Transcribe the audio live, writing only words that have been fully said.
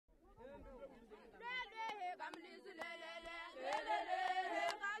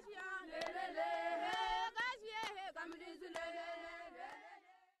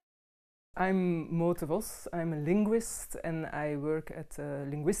I'm Mo Devos. I'm a linguist and I work at the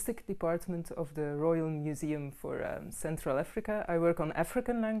linguistic department of the Royal Museum for Central Africa. I work on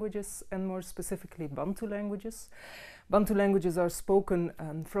African languages and more specifically Bantu languages. Bantu languages are spoken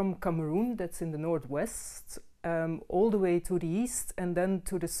from Cameroon, that's in the northwest, all the way to the east and then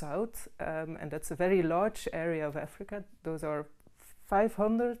to the south, and that's a very large area of Africa. Those are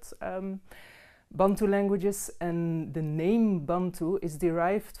 500 Bantu languages, and the name Bantu is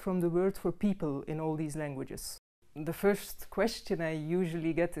derived from the word for people in all these languages. The first question I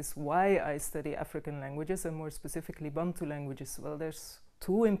usually get is why I study African languages and more specifically Bantu languages. Well, there's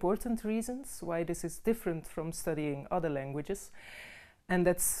two important reasons why this is different from studying other languages. And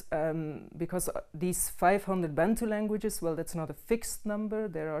that's because these 500 Bantu languages, well, that's not a fixed number.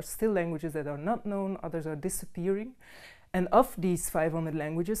 There are still languages that are not known, others are disappearing. And of these 500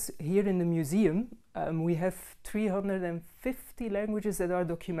 languages, here in the museum, we have 350 languages that are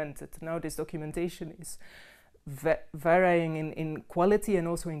documented. Now this documentation is varying in quality and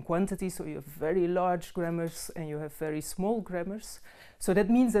also in quantity, so you have very large grammars and you have very small grammars. So that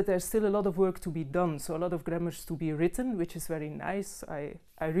means that there's still a lot of work to be done, so a lot of grammars to be written, which is very nice. I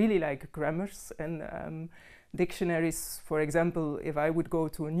really like grammars and dictionaries. For example, if I would go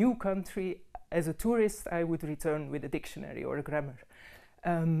to a new country, as a tourist, I would return with a dictionary or a grammar.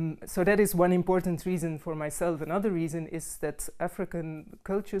 So that is one important reason for myself. Another reason is that African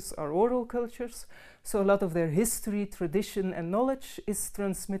cultures are oral cultures, so a lot of their history, tradition and knowledge is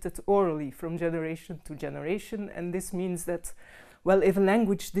transmitted orally from generation to generation, and this means that, well, if a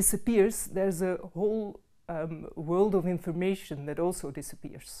language disappears, there's a whole world of information that also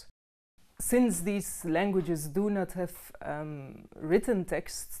disappears. Since these languages do not have written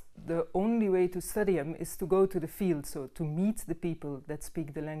text, the only way to study them is to go to the field, so to meet the people that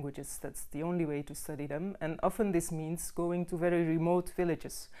speak the languages. That's the only way to study them, and often this means going to very remote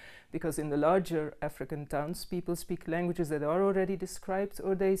villages, because in the larger African towns people speak languages that are already described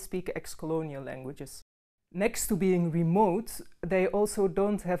or they speak ex-colonial languages. Next to being remote, they also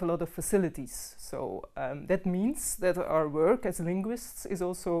don't have a lot of facilities, so that means that our work as linguists is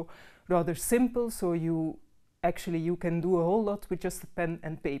also rather simple, so you can do a whole lot with just a pen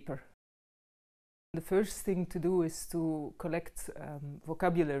and paper. The first thing to do is to collect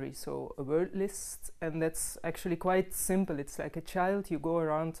vocabulary, so a word list, and that's actually quite simple. It's like a child, you go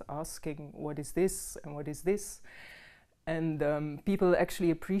around asking what is this and what is this, and people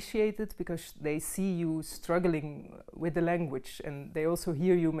actually appreciate it because they see you struggling with the language and they also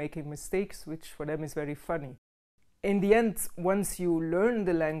hear you making mistakes, which for them is very funny. In the end, once you learn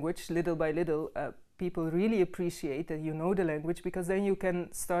the language little by little, people really appreciate that you know the language, because then you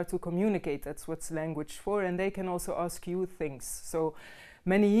can start to communicate. That's what's language for, and they can also ask you things. So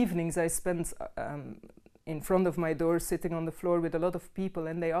many evenings I spent in front of my door sitting on the floor with a lot of people,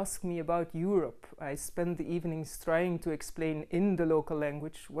 and they ask me about Europe. I spend the evenings trying to explain in the local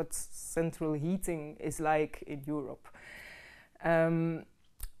language what central heating is like in Europe.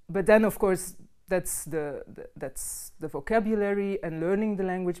 But then, of course, that's the vocabulary and learning the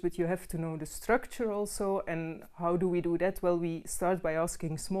language, but you have to know the structure also. And how do we do that? Well, we start by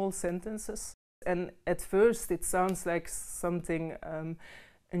asking small sentences. And at first it sounds like something,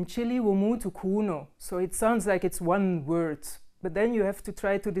 Nchili womutu kuno. So it sounds like it's one word, but then you have to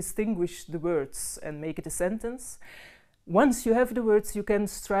try to distinguish the words and make it a sentence. Once you have the words, you can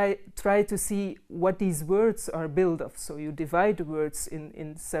try to see what these words are built of. So you divide the words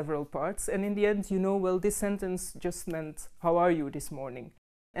in several parts, and in the end you know, well, this sentence just meant, how are you this morning?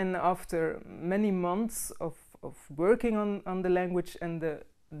 And after many months of working on the language, and the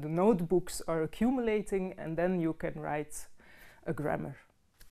notebooks are accumulating, and then you can write a grammar.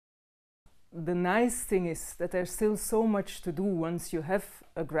 The nice thing is that there's still so much to do once you have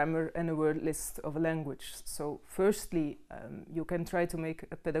a grammar and a word list of a language. So firstly, you can try to make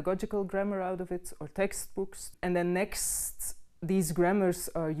a pedagogical grammar out of it, or textbooks. And then next, these grammars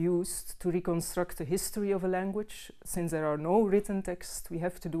are used to reconstruct the history of a language. Since there are no written texts, we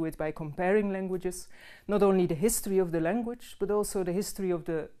have to do it by comparing languages. Not only the history of the language, but also the history of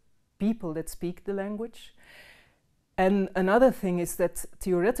the people that speak the language. And another thing is that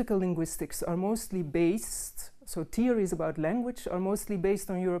theoretical linguistics are mostly based, so theories about language are mostly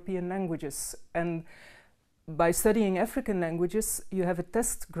based on European languages. And by studying African languages, you have a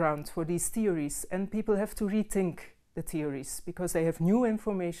test ground for these theories, and people have to rethink the theories because they have new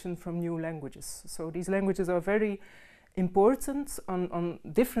information from new languages. So these languages are very important on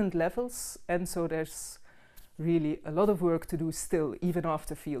different levels, and so there's really a lot of work to do still, even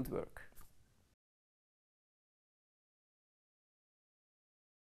after field work.